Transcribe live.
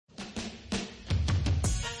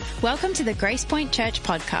Welcome to the Grace Point Church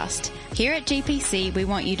podcast. Here at GPC, we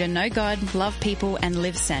want you to know God, love people, and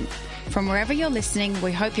live sent. From wherever you're listening,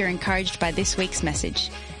 we hope you're encouraged by this week's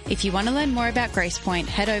message. If you want to learn more about Grace Point,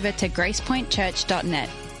 head over to gracepointchurch.net.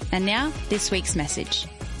 And now, this week's message.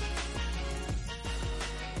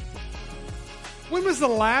 When was the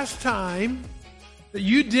last time that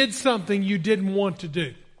you did something you didn't want to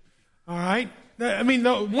do? All right? I mean,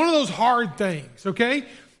 one of those hard things, okay?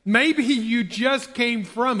 Maybe you just came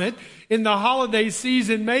from it in the holiday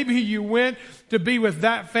season. Maybe you went to be with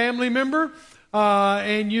that family member,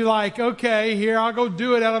 and you're like, okay, here, I'll go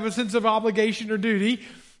do it out of a sense of obligation or duty.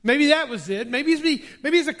 Maybe that was it. Maybe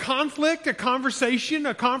it's a conflict, a conversation,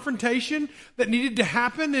 a confrontation that needed to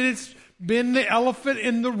happen, and it's been the elephant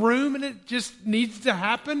in the room, and it just needs to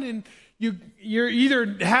happen, and you're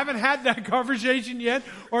either haven't had that conversation yet,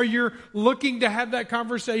 or you're looking to have that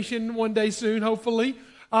conversation one day soon, hopefully.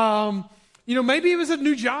 Maybe it was a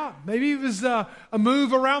new job. Maybe it was a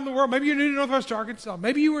move around the world. Maybe you're new to Northwest Arkansas.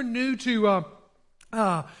 Maybe you were new to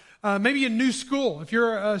maybe a new school. If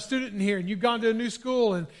you're a student in here and you've gone to a new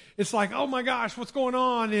school and it's like, oh my gosh, what's going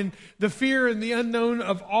on? And the fear and the unknown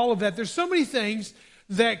of all of that. There's so many things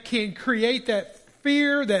that can create that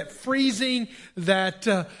fear, that freezing, that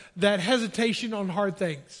hesitation on hard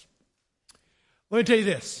things. Let me tell you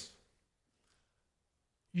this.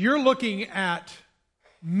 You're looking at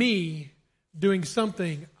me doing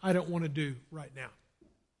something I don't want to do right now.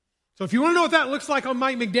 So if you want to know what that looks like on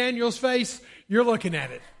Mike McDaniel's face, you're looking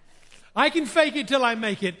at it. I can fake it till I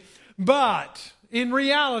make it, but in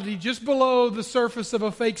reality, just below the surface of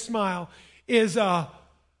a fake smile is oh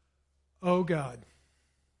God,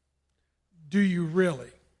 do you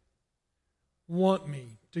really want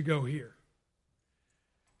me to go here?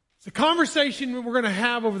 It's a conversation we're going to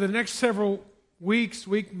have over the next several week,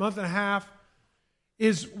 month and a half,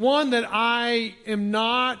 is one that I am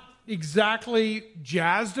not exactly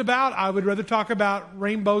jazzed about. I would rather talk about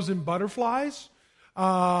rainbows and butterflies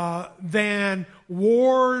than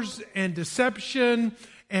wars and deception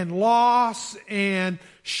and loss and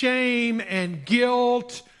shame and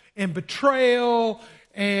guilt and betrayal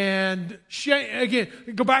and shame. Again,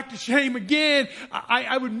 go back to shame again.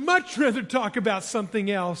 I would much rather talk about something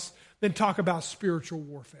else than talk about spiritual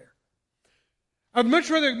warfare. I'd much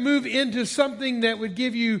rather move into something that would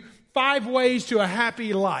give you 5 ways to a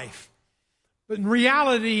happy life. But in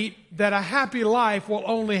reality, that a happy life will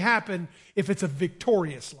only happen if it's a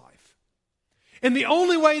victorious life. And the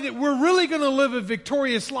only way that we're really going to live a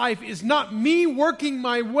victorious life is not me working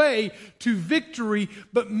my way to victory,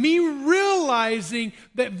 but me realizing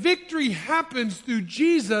that victory happens through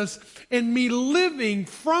Jesus and me living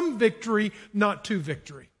from victory, not to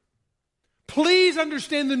victory. Please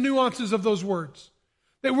understand the nuances of those words.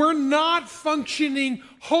 That we're not functioning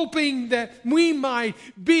hoping that we might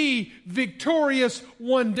be victorious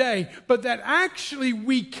one day, but that actually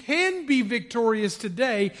we can be victorious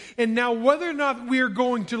today. And now whether or not we're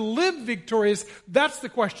going to live victorious, that's the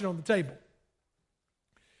question on the table.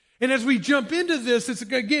 And as we jump into this,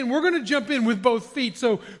 we're going to jump in with both feet.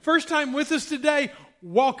 So first time with us today,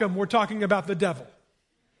 welcome. We're talking about the devil.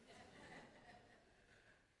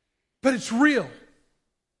 But it's real.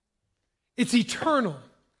 It's eternal.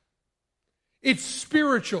 It's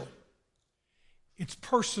spiritual. It's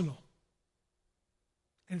personal.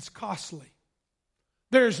 And it's costly.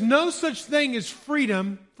 There's no such thing as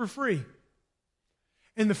freedom for free.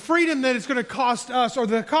 And the freedom that it's going to cost us, or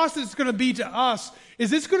the cost that it's going to be to us,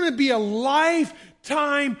 is it's going to be a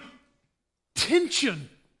lifetime tension.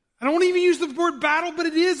 I don't want to even use the word battle, but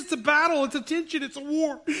it is. It's a battle. It's a tension. It's a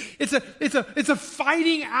war. It's a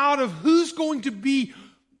fighting out of who's going to be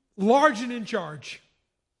large and in charge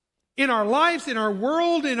in our lives, in our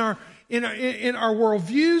world, in our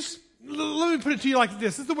worldviews. Let me put it to you like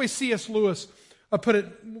this. This is the way C.S. Lewis put it.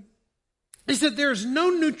 He said, "There's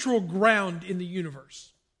no neutral ground in the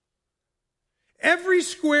universe. Every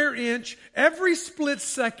square inch, every split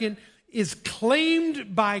second is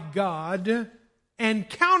claimed by God and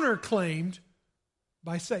counterclaimed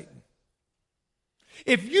by Satan."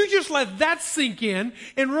 If you just let that sink in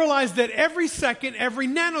and realize that every second, every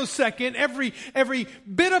nanosecond, every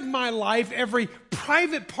bit of my life, every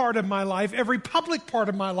private part of my life, every public part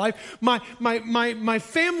of my life, my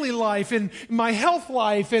family life and my health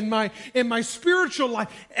life and my spiritual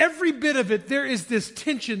life, every bit of it, there is this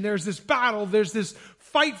tension, there's this battle, there's this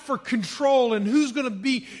fight for control and who's going to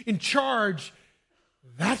be in charge.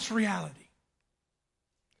 That's reality.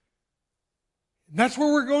 And that's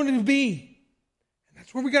where we're going to be.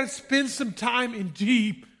 That's where we got to spend some time in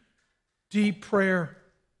deep, deep prayer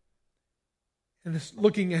and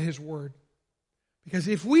looking at His Word. Because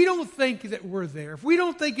if we don't think that we're there, if we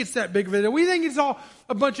don't think it's that big of a deal, we think it's all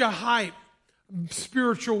a bunch of hype,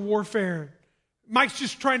 spiritual warfare. Mike's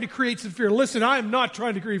just trying to create some fear. Listen, I am not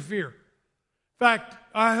trying to create fear. In fact,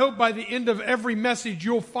 I hope by the end of every message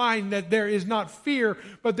you'll find that there is not fear,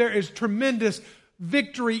 but there is tremendous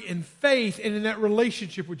victory in faith and in that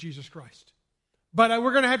relationship with Jesus Christ. But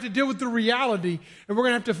we're going to have to deal with the reality, and we're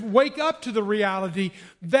going to have to wake up to the reality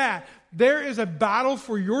that there is a battle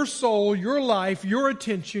for your soul, your life, your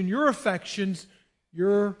attention, your affections,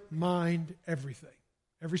 your mind, everything.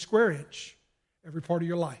 Every square inch, every part of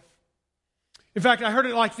your life. In fact, I heard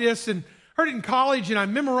it like this, and heard it in college, and I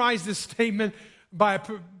memorized this statement by a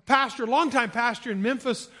pastor, longtime pastor in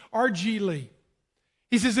Memphis, R.G. Lee.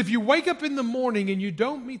 He says, if you wake up in the morning and you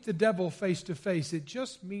don't meet the devil face to face, it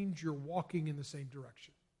just means you're walking in the same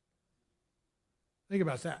direction. Think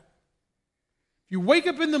about that. If you wake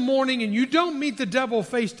up in the morning and you don't meet the devil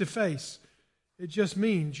face to face, it just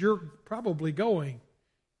means you're probably going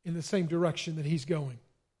in the same direction that he's going.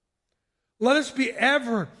 Let us be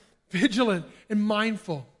ever vigilant and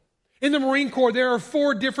mindful. In the Marine Corps, there are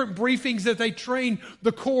 4 different briefings that they train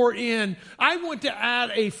the Corps in. I want to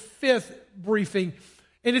add a 5th briefing.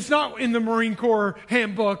 And it's not in the Marine Corps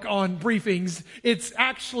handbook on briefings. It's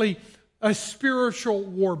actually a spiritual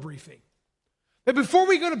war briefing. That before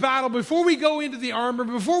we go to battle, before we go into the armor,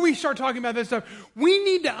 before we start talking about this stuff, we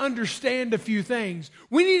need to understand a few things.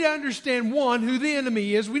 We need to understand, 1, who the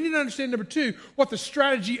enemy is. We need to understand, number 2, what the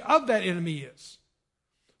strategy of that enemy is.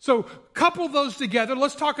 So couple those together.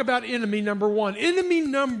 Let's talk about enemy number 1. Enemy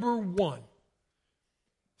number 1.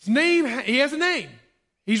 His name, he has a name.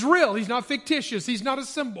 He's real. He's not fictitious. He's not a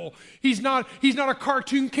symbol. He's not a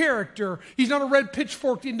cartoon character. He's not a red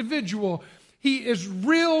pitchforked individual. He is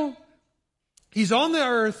real. He's on the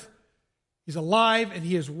earth. He's alive and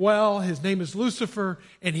he is well. His name is Lucifer,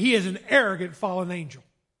 and he is an arrogant fallen angel.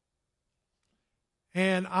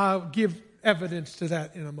 And I'll give evidence to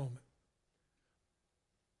that in a moment.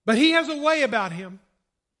 But he has a way about him.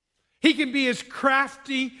 He can be as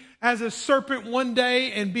crafty as a serpent one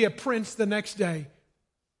day and be a prince the next day.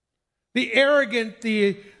 The arrogant,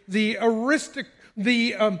 the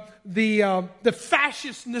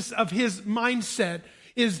fascistness of his mindset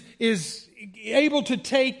is able to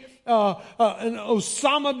take an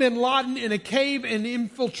Osama bin Laden in a cave and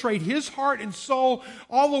infiltrate his heart and soul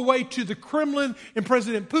all the way to the Kremlin and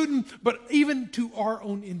President Putin, but even to our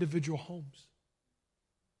own individual homes.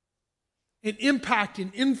 And impact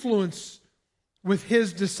and influence with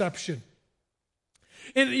his deception.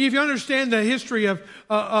 And if you understand the history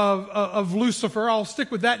of Lucifer, I'll stick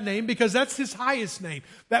with that name because that's his highest name.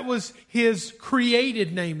 That was his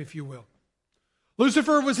created name, if you will.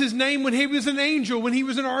 Lucifer was his name when he was an angel, when he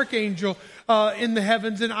was an archangel in the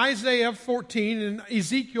heavens. And Isaiah 14 and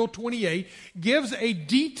Ezekiel 28 gives a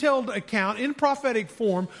detailed account in prophetic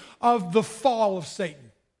form of the fall of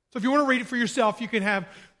Satan. So if you want to read it for yourself, you can have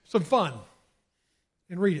some fun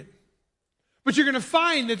and read it. But you're going to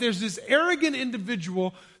find that there's this arrogant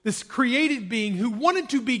individual, this created being who wanted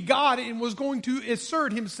to be God and was going to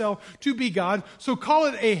assert himself to be God. So call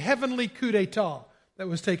it a heavenly coup d'etat that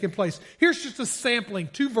was taking place. Here's just a sampling,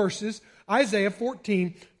 2 verses, Isaiah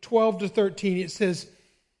 14, 12 to 13. It says,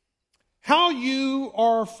 how you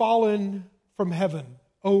are fallen from heaven,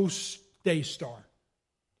 O day star,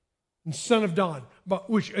 and son of dawn. But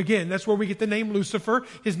which, again, that's where we get the name Lucifer.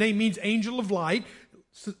 His name means angel of light.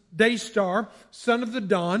 Day star, son of the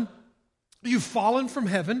dawn, you've fallen from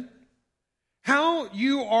heaven. How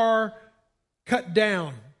you are cut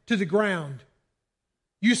down to the ground.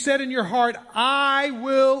 You said in your heart, I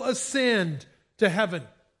will ascend to heaven.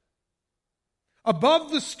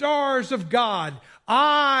 Above the stars of God,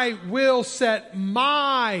 I will set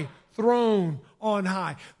my throne on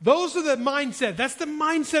high. Those are the mindset. That's the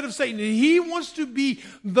mindset of Satan. And he wants to be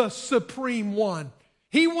the supreme one.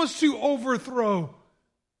 He wants to overthrow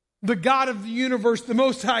the God of the universe, the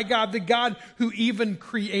Most High God, the God who even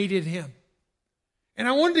created him. And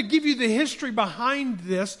I wanted to give you the history behind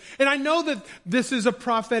this. And I know that this is a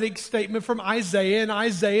prophetic statement from Isaiah, and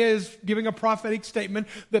Isaiah is giving a prophetic statement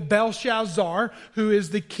that Belshazzar, who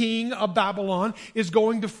is the king of Babylon, is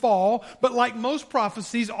going to fall. But like most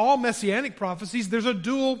prophecies, all messianic prophecies, there's a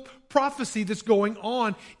dual prophecy that's going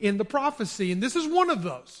on in the prophecy. And this is one of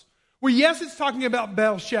those. Well, yes, it's talking about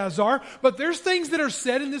Belshazzar, but there's things that are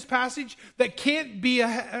said in this passage that can't be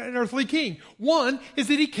an earthly king. One is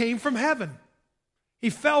that he came from heaven. He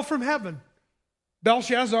fell from heaven.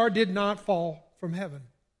 Belshazzar did not fall from heaven.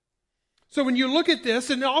 So when you look at this,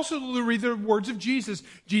 and also read the words of Jesus,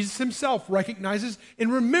 Jesus himself recognizes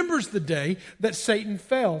and remembers the day that Satan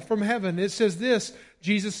fell from heaven. It says this,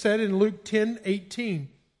 Jesus said in Luke 10:18.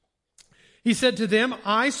 He said to them,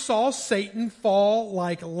 I saw Satan fall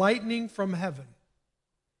like lightning from heaven.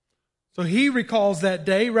 So he recalls that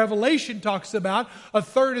day. Revelation talks about a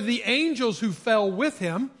third of the angels who fell with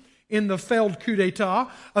him in the failed coup d'etat.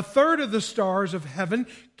 A third of the stars of heaven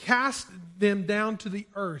cast them down to the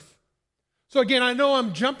earth. So again, I know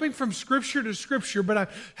I'm jumping from scripture to scripture, but I'm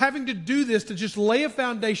having to do this to just lay a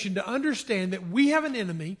foundation to understand that we have an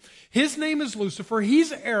enemy. His name is Lucifer.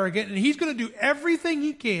 He's arrogant, and he's going to do everything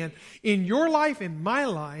he can in your life and my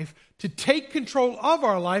life to take control of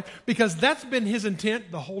our life, because that's been his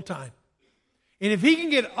intent the whole time. And if he can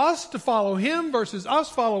get us to follow him versus us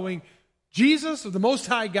following Jesus or the Most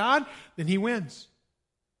High God, then he wins.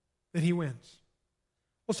 Then he wins.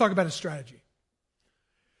 Let's talk about his strategy.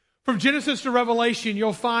 From Genesis to Revelation,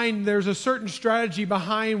 you'll find there's a certain strategy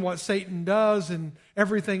behind what Satan does and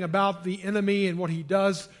everything about the enemy and what he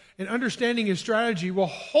does. And understanding his strategy will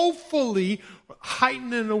hopefully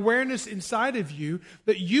heighten an awareness inside of you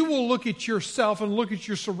that you will look at yourself and look at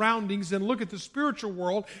your surroundings and look at the spiritual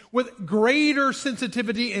world with greater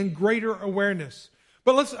sensitivity and greater awareness.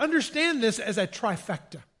 But let's understand this as a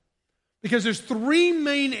trifecta. Because there's three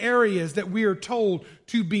main areas that we are told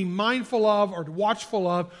to be mindful of or watchful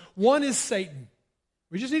of. One is Satan.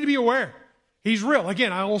 We just need to be aware. He's real.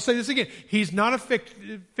 Again, I will say this again. He's not a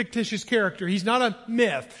fictitious character. He's not a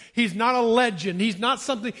myth. He's not a legend. He's not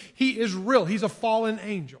something. He is real. He's a fallen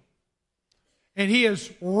angel. And he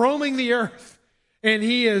is roaming the earth. And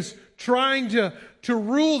he is trying to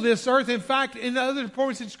rule this earth. In fact, in other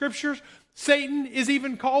points in Scriptures, Satan is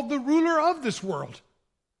even called the ruler of this world.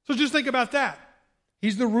 So just think about that.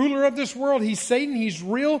 He's the ruler of this world. He's Satan. He's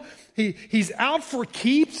real. He's out for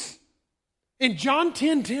keeps. And John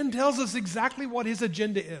 10:10 tells us exactly what his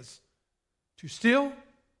agenda is. To steal,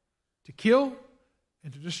 to kill,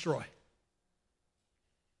 and to destroy.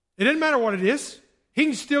 It doesn't matter what it is. He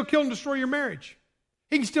can still kill and destroy your marriage.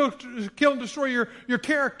 He can still kill and destroy your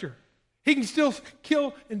character. He can still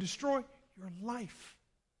kill and destroy your life.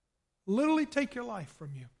 Literally take your life from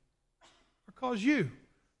you. Or cause you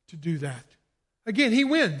to do that. Again, he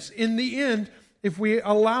wins in the end if we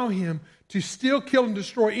allow him to steal, kill, and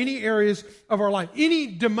destroy any areas of our life, any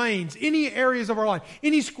domains, any areas of our life,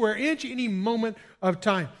 any square inch, any moment of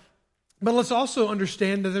time. But let's also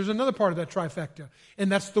understand that there's another part of that trifecta,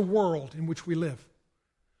 and that's the world in which we live.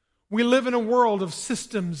 We live in a world of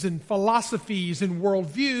systems and philosophies and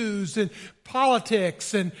worldviews and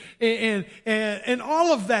politics and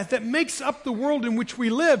all of that makes up the world in which we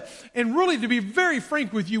live. And really, to be very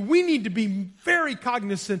frank with you, we need to be very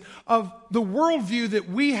cognizant of the worldview that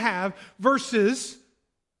we have versus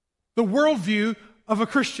the worldview of a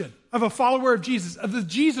Christian, of a follower of Jesus, of the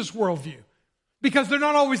Jesus worldview. Because they're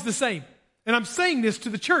not always the same. And I'm saying this to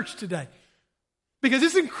the church today. Because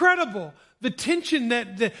it's incredible the tension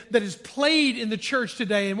that is played in the church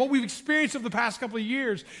today, and what we've experienced over the past couple of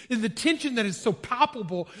years is the tension that is so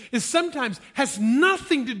palpable is sometimes has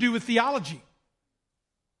nothing to do with theology.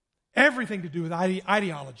 Everything to do with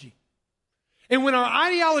ideology. And when our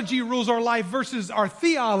ideology rules our life versus our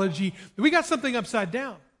theology, we got something upside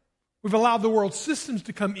down. We've allowed the world's systems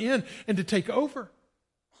to come in and to take over.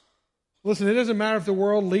 Listen, it doesn't matter if the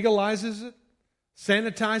world legalizes it,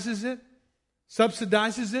 sanitizes it,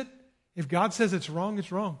 subsidizes it. If God says it's wrong,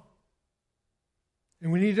 it's wrong.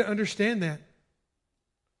 And we need to understand that.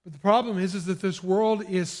 But the problem is that this world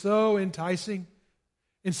is so enticing.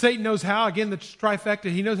 And Satan knows how, again, the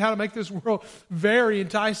trifecta, he knows how to make this world very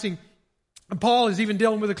enticing. And Paul is even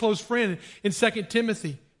dealing with a close friend in 2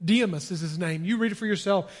 Timothy. Demas is his name. You read it for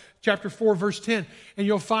yourself, chapter 4, verse 10. And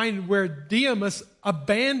you'll find where Demas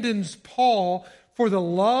abandons Paul for the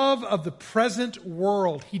love of the present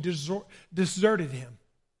world. He deserted him.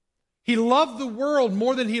 He loved the world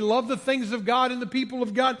more than he loved the things of God and the people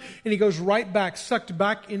of God. And he goes right back, sucked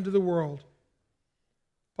back into the world.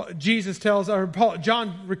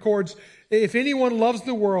 John records, if anyone loves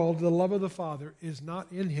the world, the love of the Father is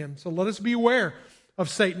not in him. So let us beware of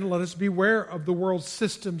Satan. Let us beware of the world's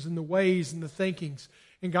systems and the ways and the thinkings.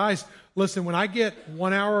 And guys, listen, when I get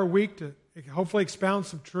 1 hour a week to hopefully expound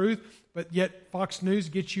some truth, but yet Fox News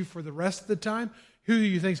gets you for the rest of the time, who do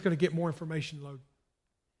you think is going to get more information load?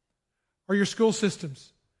 Or your school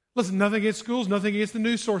systems? Listen, nothing against schools, nothing against the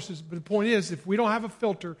news sources, but the point is, if we don't have a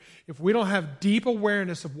filter, if we don't have deep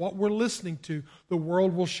awareness of what we're listening to, the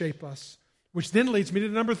world will shape us. Which then leads me to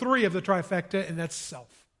number 3 of the trifecta, and that's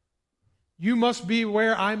self. You must be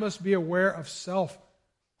aware, I must be aware of self.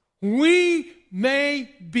 We may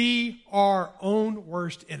be our own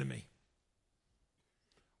worst enemy.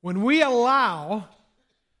 When we allow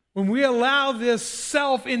this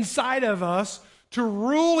self inside of us to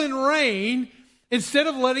rule and reign instead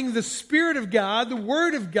of letting the Spirit of God, the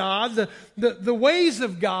Word of God, the ways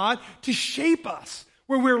of God to shape us.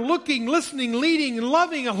 Where we're looking, listening, leading, and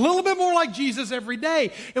loving a little bit more like Jesus every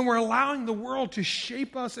day. And we're allowing the world to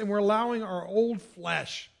shape us, and we're allowing our old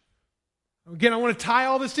flesh. Again, I want to tie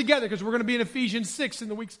all this together because we're going to be in Ephesians 6 in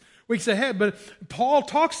the weeks ahead. But Paul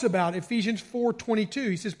talks about Ephesians 4:22.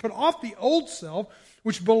 He says, put off the old self,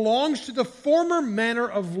 which belongs to the former manner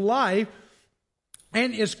of life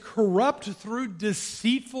and is corrupt through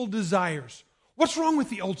deceitful desires. What's wrong with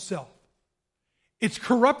the old self? It's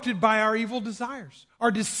corrupted by our evil desires,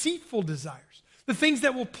 our deceitful desires, the things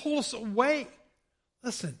that will pull us away.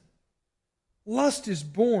 Listen, lust is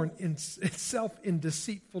born in itself in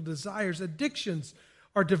deceitful desires. Addictions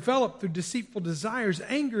are developed through deceitful desires.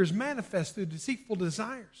 Anger is manifest through deceitful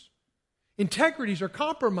desires. Integrities are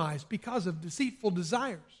compromised because of deceitful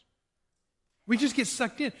desires. We just get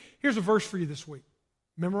sucked in. Here's a verse for you this week.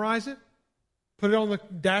 Memorize it. Put it on the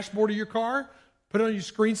dashboard of your car. Put it on your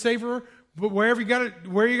screensaver. But wherever you got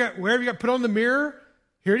it, put on the mirror.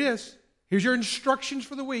 Here it is. Here's your instructions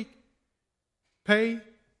for the week. Pay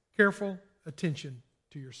careful attention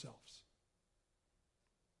to yourselves.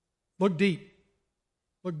 Look deep.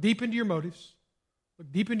 Look deep into your motives. Look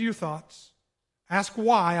deep into your thoughts. Ask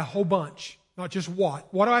why a whole bunch, not just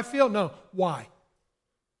what. What do I feel? No, why?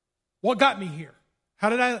 What got me here? Why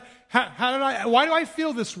do I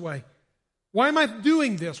feel this way? Why am I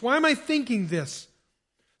doing this? Why am I thinking this?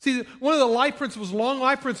 See, one of the life principles, long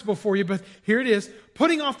life principle for you, but here it is.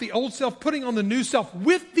 Putting off the old self, putting on the new self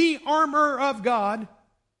with the armor of God.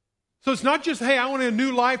 So it's not just, hey, I want a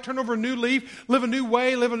new life, turn over a new leaf, live a new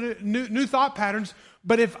way, live a new thought patterns.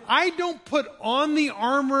 But if I don't put on the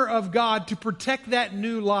armor of God to protect that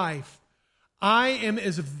new life, I am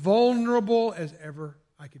as vulnerable as ever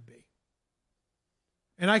I could be.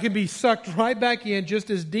 And I can be sucked right back in just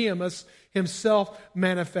as Demas himself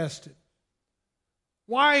manifested.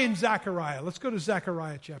 Why in Zechariah? Let's go to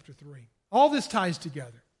Zechariah chapter 3. All this ties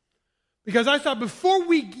together. Because I thought before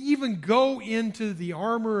we even go into the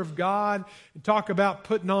armor of God and talk about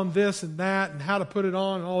putting on this and that and how to put it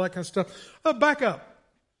on and all that kind of stuff, back up.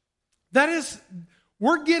 That is,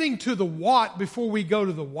 we're getting to the what before we go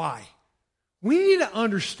to the why. We need to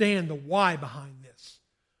understand the why behind this.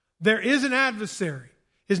 There is an adversary.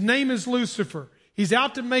 His name is Lucifer. He's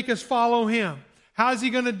out to make us follow him. How is he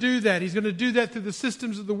going to do that? He's going to do that through the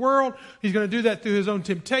systems of the world. He's going to do that through his own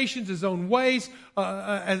temptations, his own ways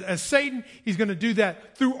as Satan. He's going to do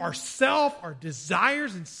that through ourself, our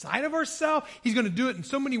desires inside of ourselves. He's going to do it in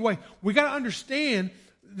so many ways. We got to understand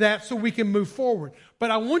that so we can move forward.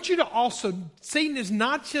 But I want you to also, Satan is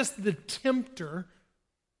not just the tempter.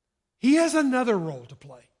 He has another role to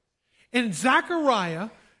play. And Zechariah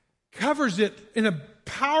covers it in a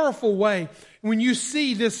powerful way when you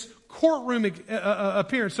see this courtroom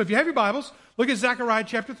appearance. So if you have your Bibles, look at Zechariah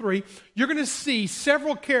chapter 3. You're going to see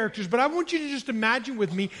several characters, but I want you to just imagine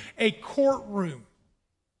with me a courtroom.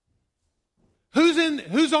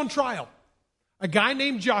 Who's on trial? A guy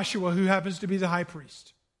named Joshua who happens to be the high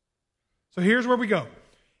priest. So here's where we go.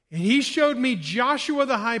 And he showed me Joshua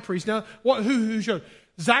the high priest. Now, who showed?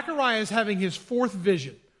 Zechariah is having his fourth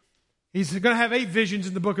vision. He's going to have 8 visions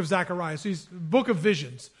in the book of Zechariah. So he's book of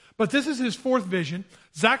visions. But this is his fourth vision.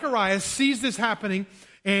 Zechariah sees this happening,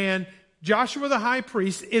 and Joshua the high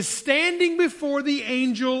priest is standing before the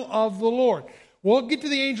angel of the Lord. We'll get to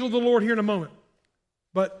the angel of the Lord here in a moment.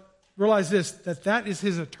 But realize this, that is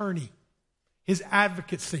his attorney, his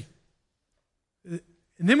advocacy. And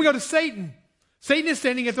then we go to Satan. Satan is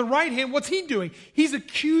standing at the right hand. What's he doing? He's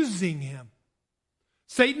accusing him.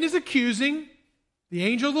 Satan is accusing. The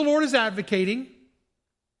angel of the Lord is advocating.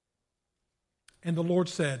 And the Lord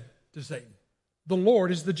said to Satan, the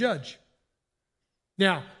Lord is the judge.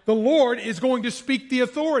 Now, the Lord is going to speak the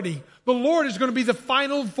authority. The Lord is going to be the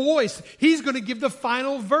final voice. He's going to give the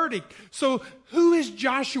final verdict. So who is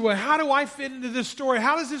Joshua? How do I fit into this story?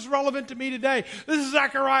 How is this relevant to me today? This is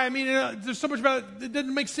Zechariah. I mean, there's so much about it that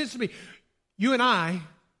doesn't make sense to me. You and I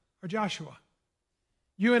are Joshua.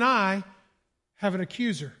 You and I have an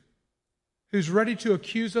accuser who's ready to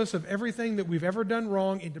accuse us of everything that we've ever done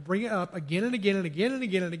wrong and to bring it up again and again and again and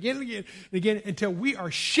again and again and again and again until we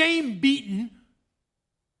are shame-beaten.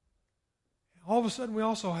 All of a sudden, we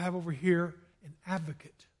also have over here an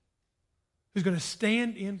advocate who's going to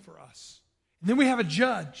stand in for us. And then we have a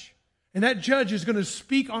judge, and that judge is going to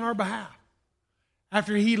speak on our behalf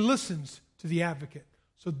after he listens to the advocate.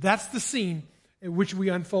 So that's the scene in which we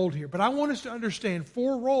unfold here. But I want us to understand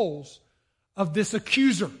 4 roles of this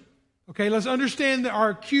accuser. Okay, let's understand our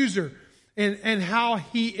accuser and how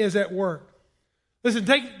he is at work. Listen,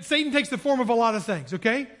 Satan takes the form of a lot of things,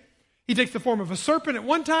 okay? He takes the form of a serpent at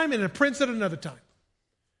one time and a prince at another time.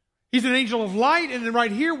 He's an angel of light, and then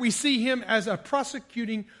right here we see him as a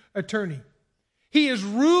prosecuting attorney. He is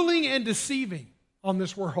ruling and deceiving on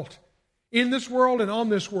this world, in this world and on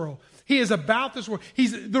this world. He is about this world.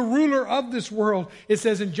 He's the ruler of this world, it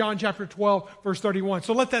says in John chapter 12, verse 31.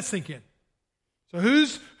 So let that sink in. So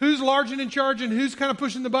who's large and in charge and who's kind of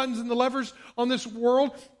pushing the buttons and the levers on this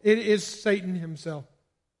world? It is Satan himself.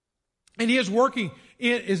 And he is working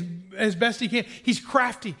as best he can. He's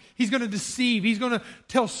crafty. He's going to deceive. He's going to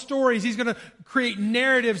tell stories. He's going to create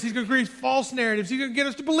narratives. He's going to create false narratives. He's going to get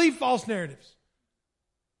us to believe false narratives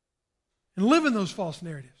and live in those false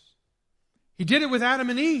narratives. He did it with Adam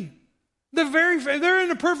and Eve. They're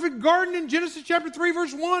in a perfect garden in Genesis chapter 3,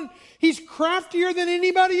 verse 1. He's craftier than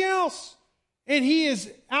anybody else. And he is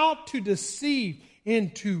out to deceive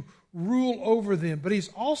and to rule over them. But he's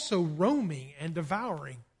also roaming and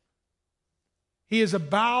devouring. He is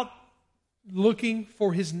about looking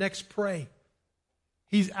for his next prey.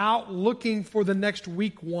 He's out looking for the next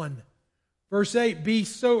weak one. Verse 8,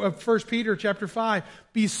 1 Peter chapter 5,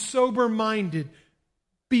 be sober-minded,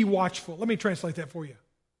 be watchful. Let me translate that for you.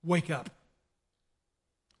 Wake up.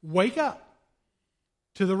 Wake up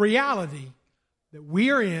to the reality that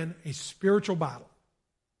we are in a spiritual battle.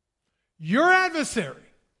 Your adversary,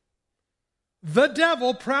 the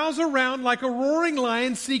devil, prowls around like a roaring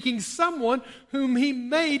lion seeking someone whom he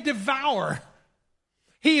may devour.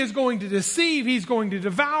 He is going to deceive. He's going to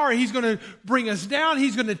devour. He's going to bring us down.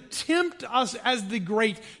 He's going to tempt us as the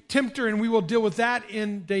great tempter, and we will deal with that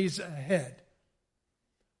in days ahead.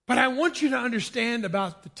 But I want you to understand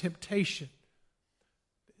about the temptation.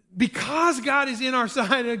 Because God is in our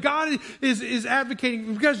side, and God is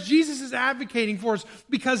advocating, because Jesus is advocating for us,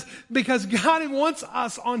 because God wants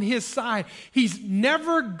us on his side, he's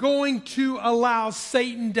never going to allow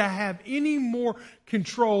Satan to have any more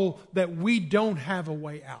control that we don't have a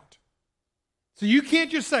way out. So you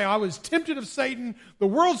can't just say, I was tempted of Satan, the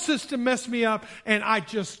world system messed me up, and I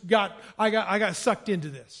got sucked into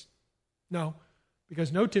this. No,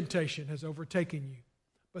 because no temptation has overtaken you,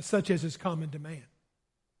 but such as is common to man.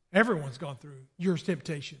 Everyone's gone through your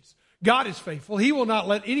temptations. God is faithful. He will not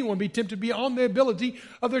let anyone be tempted beyond the ability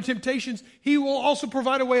of their temptations. He will also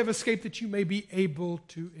provide a way of escape that you may be able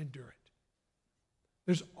to endure it.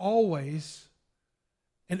 There's always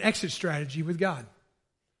an exit strategy with God.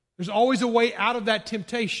 There's always a way out of that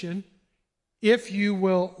temptation if you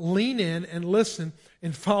will lean in and listen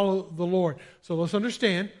and follow the Lord. So let's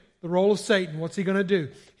understand the role of Satan. What's he going to do?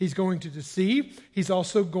 He's going to deceive. He's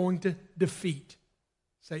also going to defeat.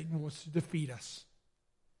 Satan wants to defeat us.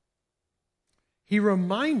 He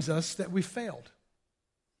reminds us that we failed.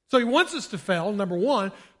 So he wants us to fail, number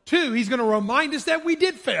one. Two, he's going to remind us that we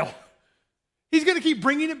did fail. He's going to keep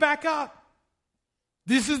bringing it back up.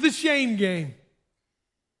 This is the shame game.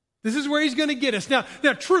 This is where he's going to get us. Now,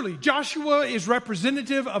 truly, Joshua is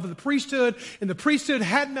representative of the priesthood, and the priesthood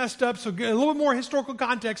had messed up, so a little bit more historical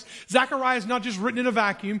context. Zechariah is not just written in a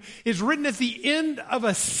vacuum. It's written at the end of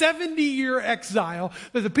a 70-year exile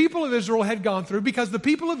that the people of Israel had gone through because the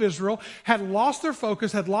people of Israel had lost their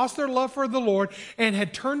focus, had lost their love for the Lord, and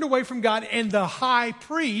had turned away from God, and the high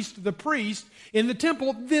priest, the priest in the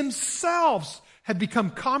temple themselves had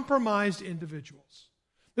become compromised individuals.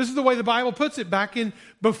 This is the way the Bible puts it back in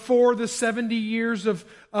before the 70 years of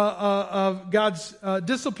God's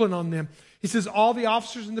discipline on them. He says, all the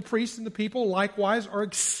officers and the priests and the people likewise are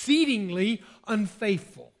exceedingly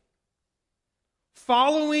unfaithful,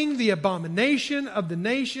 following the abomination of the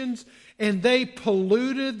nations, and they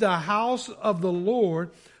polluted the house of the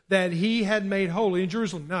Lord that he had made holy in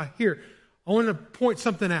Jerusalem. Now here, I want to point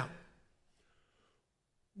something out.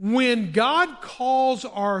 When God calls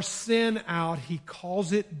our sin out, he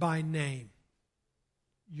calls it by name.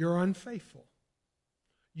 You're unfaithful.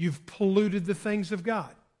 You've polluted the things of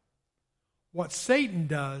God. What Satan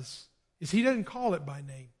does is he doesn't call it by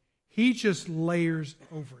name. He just layers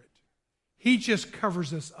over it. He just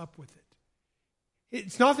covers us up with it.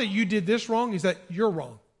 It's not that you did this wrong, it's that you're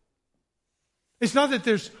wrong. It's not that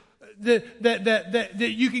there's that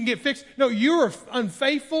you can get fixed. No, you're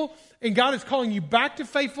unfaithful, and God is calling you back to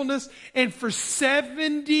faithfulness. And for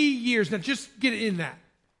 70 years, now just get in that.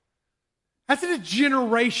 That's a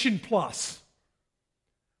generation plus.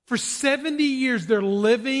 For 70 years, they're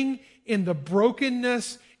living in the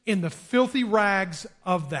brokenness, in the filthy rags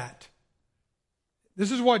of that.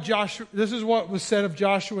 This is what was said of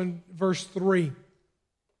Joshua in verse 3.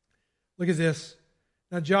 Look at this.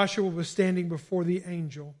 Now Joshua was standing before the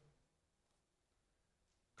angel,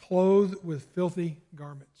 clothed with filthy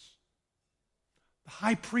garments. The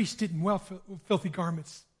high priest didn't wear filthy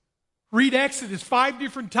garments. Read Exodus 5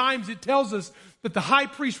 different times. It tells us that the high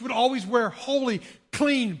priest would always wear holy,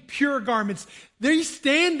 clean, pure garments. He's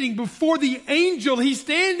standing before the angel. He's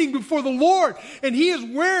standing before the Lord. And he is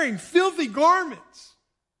wearing filthy garments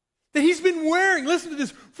that he's been wearing, listen to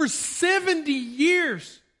this, for 70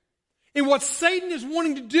 years. And what Satan is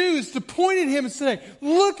wanting to do is to point at him and say,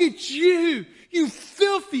 look at you, you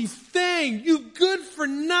filthy thing, you good for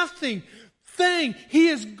nothing thing. He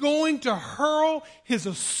is going to hurl his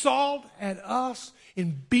assault at us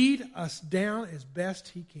and beat us down as best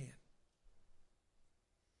he can.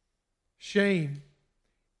 Shame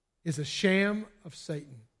is a sham of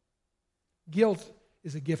Satan. Guilt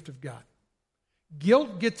is a gift of God.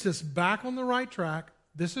 Guilt gets us back on the right track.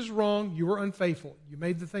 This is wrong. You were unfaithful. You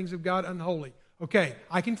made the things of God unholy. Okay,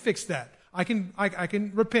 I can fix that. I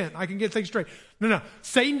can repent. I can get things straight. No.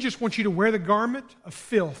 Satan just wants you to wear the garment of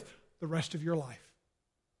filth the rest of your life.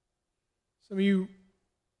 Some of you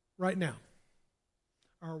right now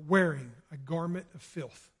are wearing a garment of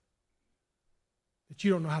filth that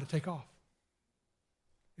you don't know how to take off.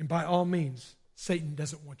 And by all means, Satan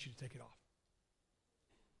doesn't want you to take it off.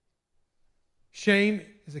 Shame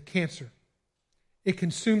is a cancer. It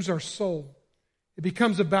consumes our soul. It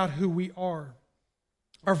becomes about who we are,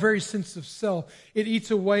 our very sense of self. It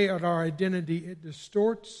eats away at our identity. It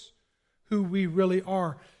distorts who we really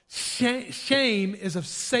are. Shame is of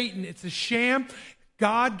Satan. It's a sham.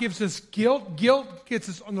 God gives us guilt. Guilt gets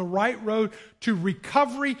us on the right road to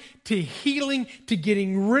recovery, to healing, to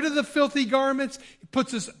getting rid of the filthy garments. It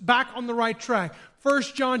puts us back on the right track. 1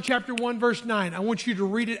 John chapter 1, verse 9. I want you to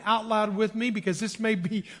read it out loud with me because this may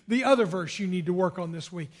be the other verse you need to work on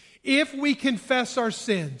this week. If we confess our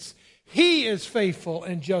sins, He is faithful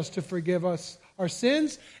and just to forgive us our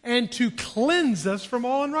sins and to cleanse us from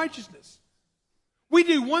all unrighteousness. We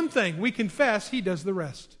do one thing. We confess. He does the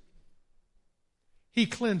rest. He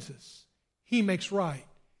cleanses. He makes right.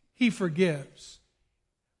 He forgives.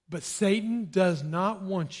 But Satan does not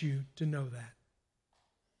want you to know that.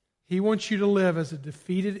 He wants you to live as a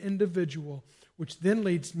defeated individual, which then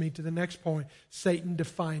leads me to the next point. Satan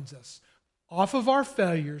defines us. Off of our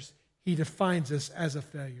failures, he defines us as a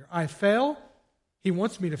failure. I fail. He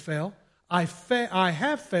wants me to fail. I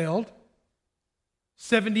have failed.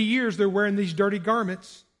 70 years they're wearing these dirty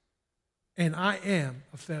garments, and I am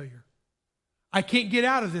a failure. I can't get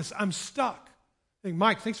out of this. I'm stuck. I think,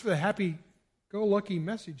 Mike, thanks for the happy-go-lucky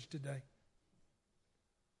message today.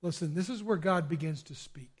 Listen, this is where God begins to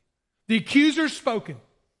speak. The accuser's spoken.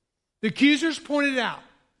 The accuser's pointed out.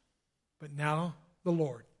 But now the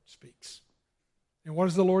Lord speaks. And what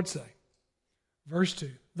does the Lord say? Verse 2.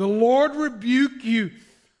 The Lord rebuke you,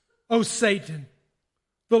 O Satan.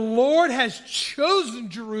 The Lord has chosen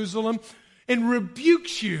Jerusalem and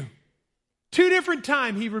rebukes you. 2 different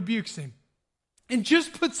times he rebukes him and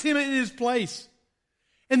just puts him in his place.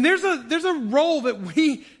 And there's a role that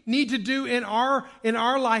we need to do in our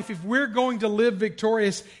life if we're going to live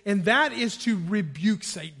victorious, and that is to rebuke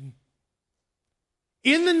Satan.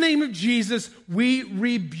 In the name of Jesus, we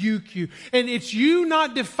rebuke you. And it's you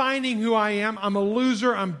not defining who I am. I'm a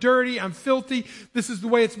loser. I'm dirty. I'm filthy. This is the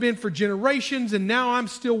way it's been for generations. And now I'm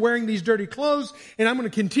still wearing these dirty clothes. And I'm going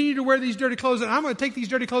to continue to wear these dirty clothes. And I'm going to take these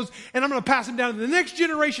dirty clothes and I'm going to pass them down to the next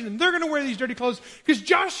generation. And they're going to wear these dirty clothes. Because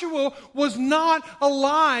Joshua was not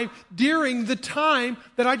alive during the time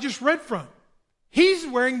that I just read from. He's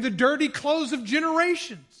wearing the dirty clothes of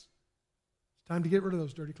generations. It's time to get rid of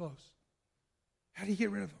those dirty clothes. How do you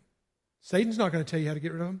get rid of them? Satan's not going to tell you how to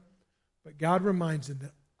get rid of them. But God reminds him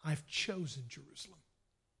that I've chosen Jerusalem.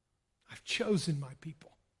 I've chosen my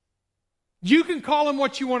people. You can call them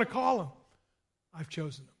what you want to call them. I've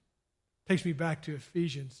chosen them. Takes me back to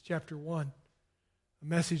Ephesians chapter 1. A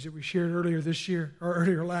message that we shared earlier this year, or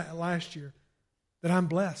earlier last year. That I'm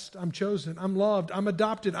blessed, I'm chosen, I'm loved, I'm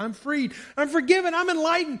adopted, I'm freed, I'm forgiven, I'm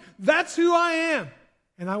enlightened. That's who I am.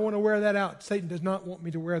 And I want to wear that out. Satan does not want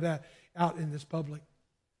me to wear that out in this public.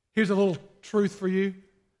 Here's a little truth for you.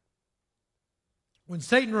 When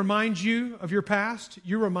Satan reminds you of your past,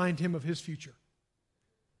 you remind him of his future.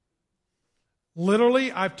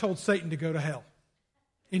 Literally, I've told Satan to go to hell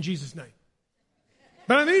in Jesus' name.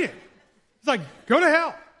 But I mean it. It's like, go to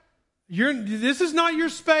hell. This is not your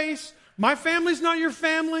space. My family's not your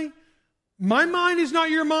family. My mind is not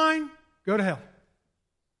your mind. Go to hell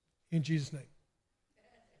in Jesus' name.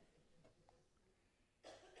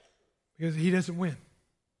 Because he doesn't win.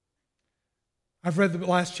 I've read the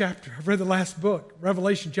last chapter. I've read the last book,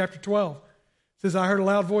 Revelation chapter 12. It says, I heard a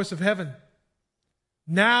loud voice of heaven.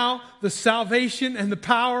 Now the salvation and the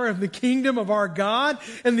power of the kingdom of our God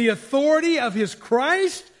and the authority of his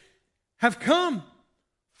Christ have come.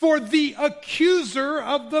 For the accuser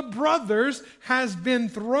of the brothers has been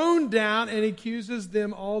thrown down and accuses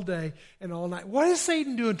them all day and all night. What is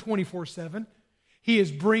Satan doing 24/7? He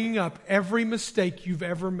is bringing up every mistake you've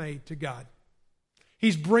ever made to God.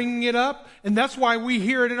 He's bringing it up, and that's why we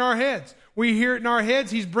hear it in our heads. We hear it in our heads.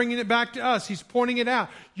 He's bringing it back to us. He's pointing it out.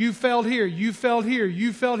 You failed here. You failed here.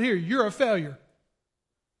 You failed here. You're a failure.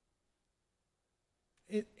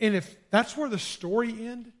 And if that's where the story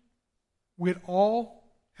ends, we'd all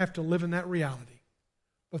have to live in that reality.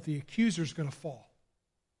 But the accuser's going to fall.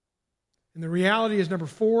 And the reality is, number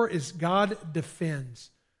 4, is God defends.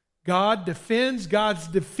 God defends. God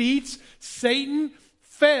defeats. Satan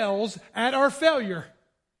fails at our failure.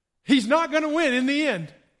 He's not going to win in the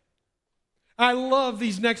end. I love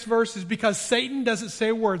these next verses because Satan doesn't say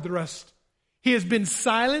a word the rest. He has been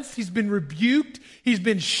silenced. He's been rebuked. He's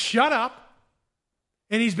been shut up.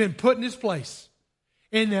 And he's been put in his place.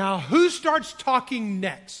 And now who starts talking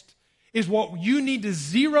next is what you need to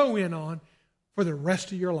zero in on for the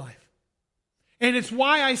rest of your life. And it's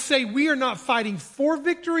why I say we are not fighting for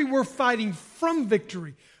victory, we're fighting from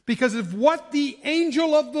victory. Because of what the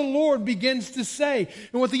angel of the Lord begins to say.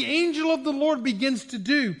 And what the angel of the Lord begins to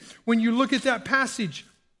do when you look at that passage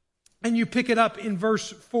and you pick it up in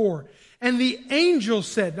verse 4. And the angel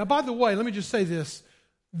said, now by the way, let me just say this.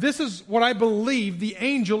 This is what I believe the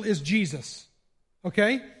angel is Jesus.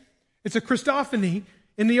 Okay? It's a Christophany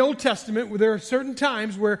in the Old Testament where there are certain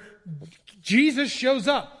times where Jesus shows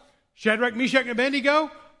up. Shadrach, Meshach, and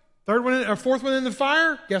Abednego, fourth one in the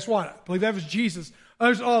fire. Guess what? I believe that was Jesus.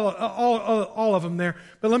 There's all of them there.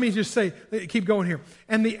 But let me just say, keep going here.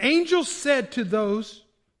 And the angel said to those,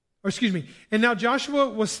 and now Joshua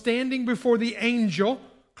was standing before the angel,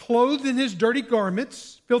 clothed in his dirty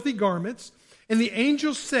garments, filthy garments. And the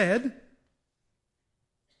angel said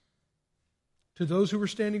to those who were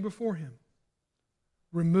standing before him,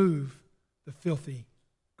 remove the filthy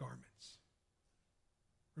garments.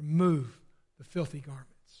 Remove the filthy garments.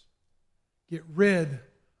 Get rid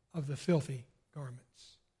of the filthy garments.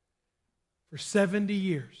 For 70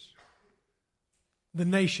 years, the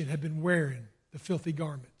nation had been wearing the filthy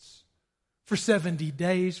garments. For 70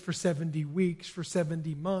 days, for 70 weeks, for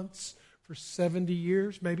 70 months, for 70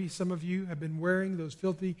 years, maybe some of you have been wearing those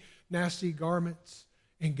filthy, nasty garments.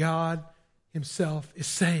 And God himself is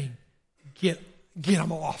saying, get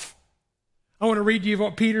them off. I want to read to you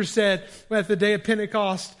what Peter said at the day of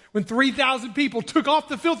Pentecost when 3,000 people took off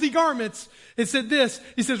the filthy garments. It said this,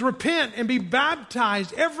 he says, repent and be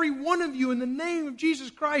baptized, every one of you, in the name of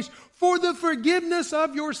Jesus Christ for the forgiveness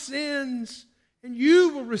of your sins, and you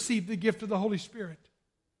will receive the gift of the Holy Spirit.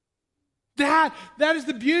 That is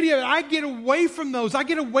the beauty of it. I get away from those. I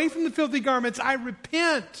get away from the filthy garments. I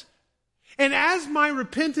repent. And as my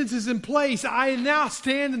repentance is in place, I now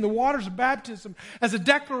stand in the waters of baptism as a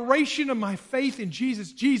declaration of my faith in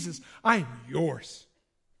Jesus. Jesus, I am yours.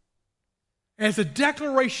 As a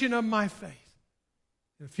declaration of my faith.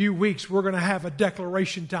 In a few weeks, we're going to have a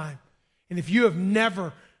declaration time. And if you have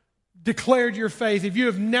never declared your faith, if you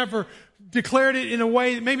have never declared it in a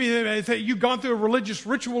way, maybe you've gone through a religious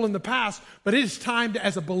ritual in the past, but it is time to,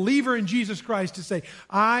 as a believer in Jesus Christ, to say,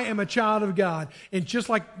 I am a child of God. And just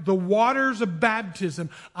like the waters of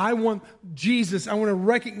baptism, I want to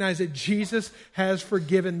recognize that Jesus has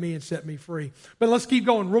forgiven me and set me free. But let's keep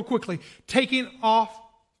going real quickly.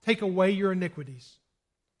 Take away your iniquities.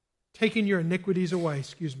 Taking your iniquities away,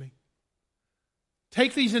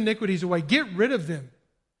 Take these iniquities away. Get rid of them.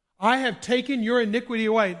 I have taken your iniquity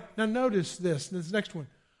away. Now notice this next one.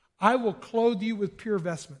 I will clothe you with pure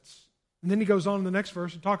vestments. And then he goes on in the next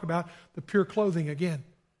verse to talk about the pure clothing again.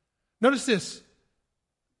 Notice this.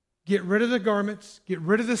 Get rid of the garments. Get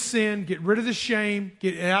rid of the sin. Get rid of the shame.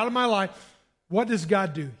 Get it out of my life. What does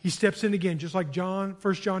God do? He steps in again, just like 1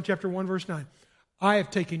 John chapter 1, verse 9. I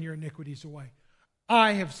have taken your iniquities away.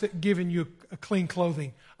 I have given you a clean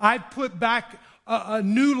clothing. I put back a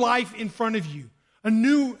new life in front of you. A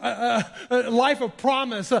new a life of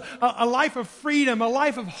promise, a life of freedom, a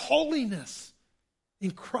life of holiness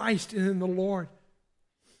in Christ and in the Lord.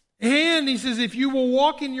 And he says, if you will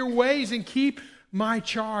walk in your ways and keep my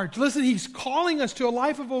charge. Listen, he's calling us to a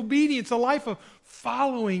life of obedience, a life of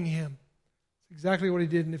following him. It's exactly what he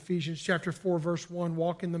did in Ephesians chapter 4, verse 1.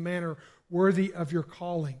 Walk in the manner worthy of your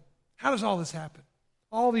calling. How does all this happen?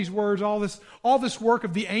 All these words, all this work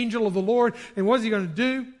of the angel of the Lord. And what is he going to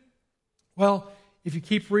do? Well, if you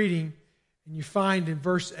keep reading and you find in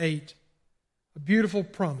verse 8 a beautiful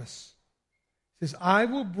promise. It says, I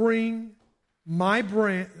will bring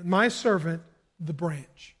my servant the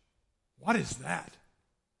branch. What is that?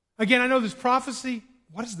 Again, I know this prophecy.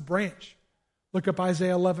 What is the branch? Look up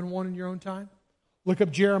Isaiah 11:1 in your own time. Look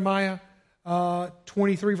up Jeremiah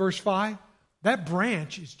 23, verse 5. That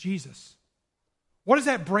branch is Jesus. What is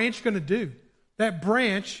that branch going to do? That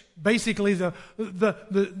branch, basically the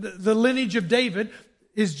lineage of David,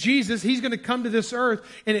 is Jesus. He's going to come to this earth.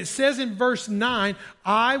 And it says in verse 9,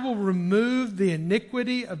 I will remove the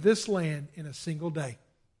iniquity of this land in a single day.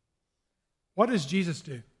 What does Jesus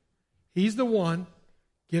do? He's the one,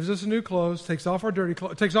 gives us new clothes, takes off our dirty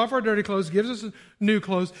clothes, gives us new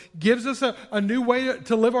clothes, gives us a new way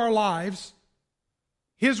to live our lives,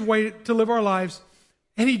 His way to live our lives.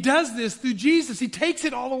 And He does this through Jesus. He takes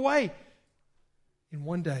it all away in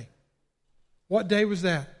one day. What day was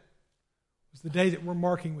that? It was the day that we're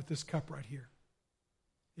marking with this cup right here.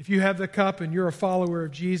 If you have the cup and you're a follower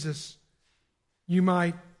of Jesus, you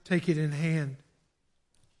might take it in hand.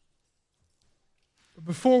 But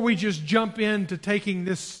before we just jump into taking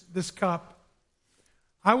this cup,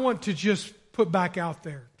 I want to just put back out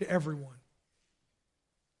there to everyone.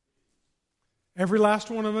 Every last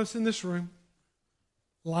one of us in this room,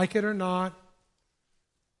 like it or not,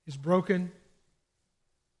 is broken,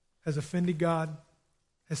 has offended God,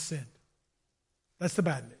 has sinned. That's the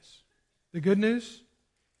bad news. The good news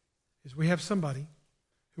is we have somebody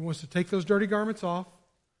who wants to take those dirty garments off,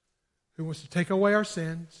 who wants to take away our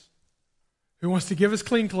sins, who wants to give us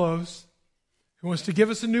clean clothes, who wants to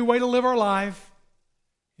give us a new way to live our life.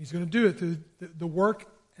 He's going to do it through the work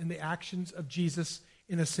and the actions of Jesus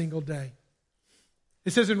in a single day.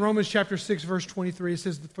 It says in Romans chapter 6, verse 23, it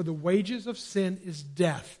says, for the wages of sin is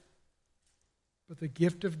death, but the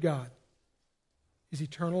gift of God is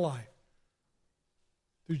eternal life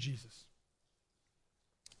through Jesus.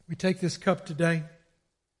 We take this cup today.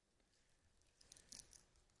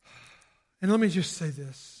 And let me just say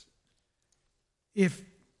this. If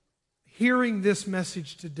hearing this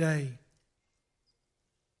message today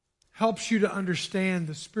helps you to understand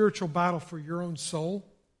the spiritual battle for your own soul,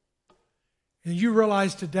 and you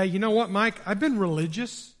realize today, you know what, Mike? I've been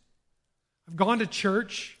religious. I've gone to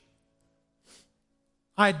church.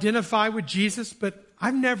 I identify with Jesus, but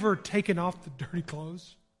I've never taken off the dirty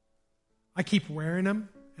clothes. I keep wearing them,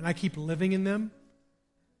 and I keep living in them.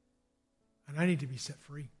 And I need to be set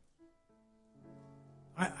free.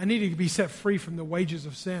 I need to be set free from the wages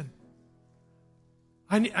of sin.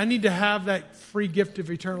 I need to have that free gift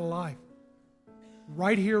of eternal life.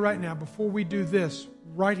 Right here, right now, before we do this,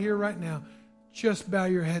 right here, right now, just bow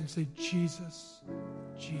your head and say, Jesus,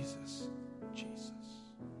 Jesus, Jesus.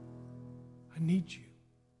 I need you.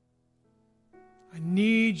 I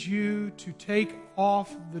need you to take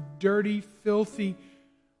off the dirty, filthiness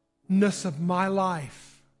of my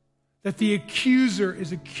life that the accuser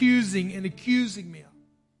is accusing me of.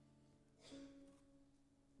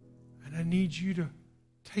 And I need you to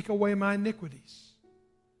take away my iniquities.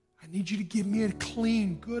 I need you to give me a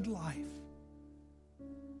clean, good life.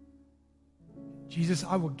 Jesus,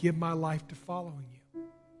 I will give my life to following you.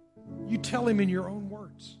 You tell Him in your own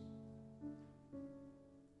words.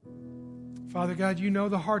 Father God, you know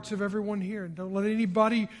the hearts of everyone here. And don't let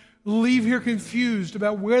anybody leave here confused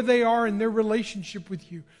about where they are in their relationship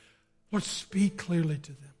with you. Lord, speak clearly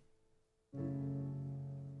to them.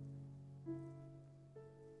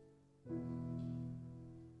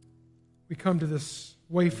 We come to this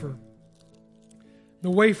wafer. The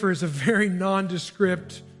wafer is a very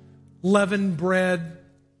nondescript leavened bread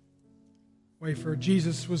wafer.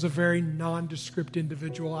 Jesus was a very nondescript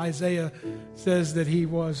individual. Isaiah says that he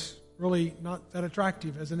was really not that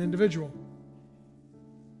attractive as an individual.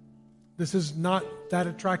 This is not that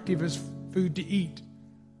attractive as food to eat.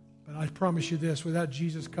 But I promise you this, without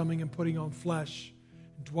Jesus coming and putting on flesh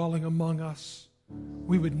and dwelling among us,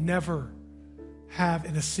 we would never have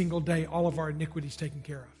in a single day all of our iniquities taken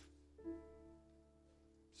care of.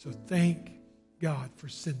 So thank God for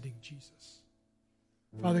sending Jesus.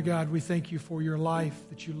 Father God, we thank you for your life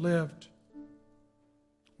that you lived.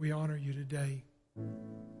 We honor you today.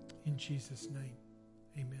 In Jesus' name,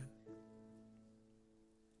 amen.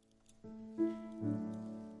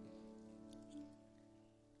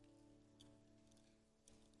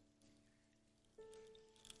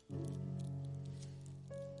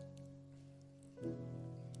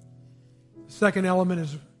 The second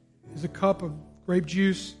element is a cup of grape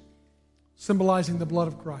juice symbolizing the blood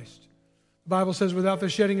of Christ. The Bible says without the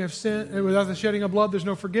shedding of blood, there's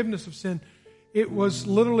no forgiveness of sin. It was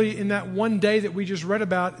literally in that one day that we just read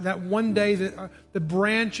about, that one day that the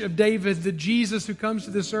branch of David, the Jesus who comes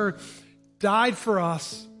to this earth, died for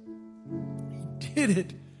us. He did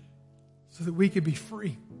it so that we could be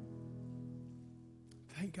free.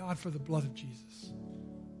 Thank God for the blood of Jesus.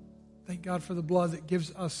 Thank God for the blood that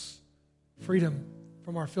gives us freedom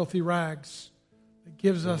from our filthy rags, that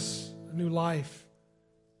gives us a new life,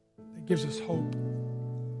 that gives us hope.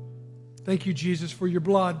 Thank you, Jesus, for your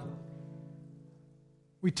blood.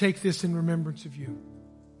 We take this in remembrance of you.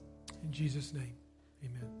 In Jesus' name,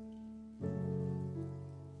 amen.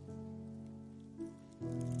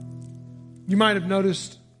 You might have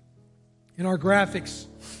noticed in our graphics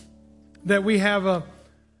that we have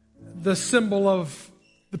the symbol of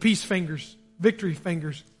the peace fingers, victory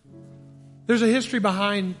fingers. There's a history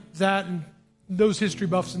behind that, and those history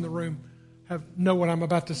buffs in the room know what I'm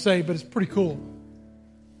about to say, but it's pretty cool.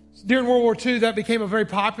 During World War II, that became a very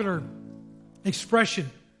popular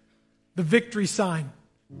expression, the victory sign.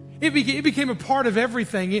 It became a part of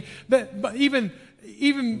everything. But even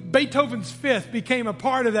Beethoven's Fifth became a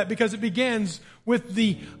part of that because it begins with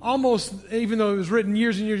the almost, even though it was written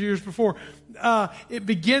years and years before, it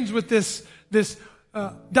begins with this //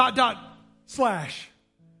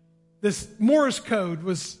 This Morse code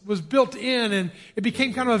was built in, and it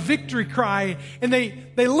became kind of a victory cry. And they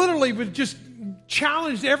literally would just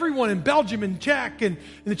challenge everyone in Belgium and Czech and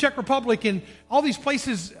in the Czech Republic and all these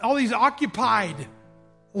places, all these occupied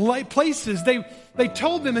places. They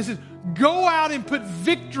told them, they said, go out and put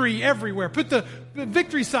victory everywhere. Put the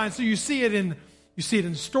victory sign. So you see it in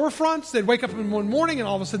storefronts. They'd wake up in one morning and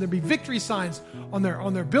all of a sudden there'd be victory signs on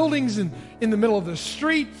their buildings and in the middle of the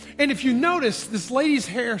street. And if you notice this lady's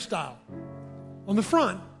hairstyle on the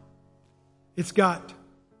front, it's got ...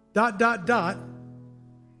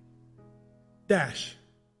 dash.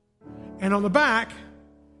 And on the back,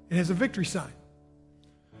 it has a victory sign.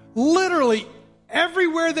 Literally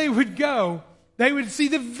everywhere they would go, they would see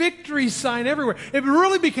the victory sign everywhere. It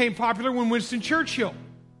really became popular when Winston Churchill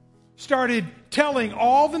started telling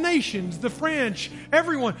all the nations, the French,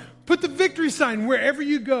 everyone, put the victory sign wherever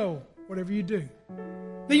you go, whatever you do.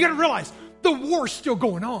 Now you got to realize, the war's still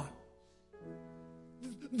going on.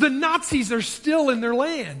 The Nazis are still in their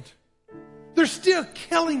land. They're still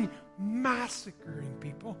killing, massacring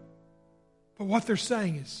people. But what they're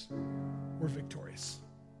saying is, we're victorious.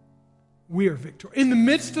 We are victorious. In the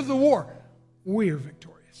midst of the war, we are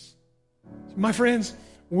victorious. My friends,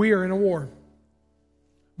 we are in a war.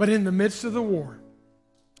 But in the midst of the war,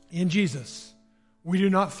 in Jesus, we do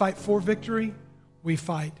not fight for victory, we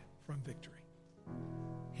fight from victory.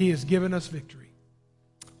 He has given us victory.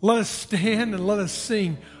 Let us stand and let us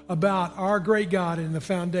sing about our great God and the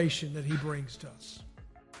foundation that He brings to us.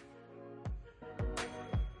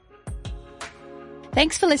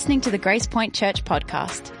 Thanks for listening to the Grace Point Church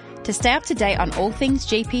podcast. To stay up to date on all things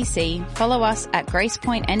GPC, follow us at Grace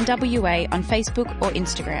Point NWA on Facebook or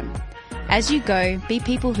Instagram. As you go, be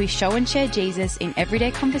people who show and share Jesus in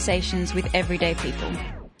everyday conversations with everyday people.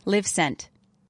 Live sent.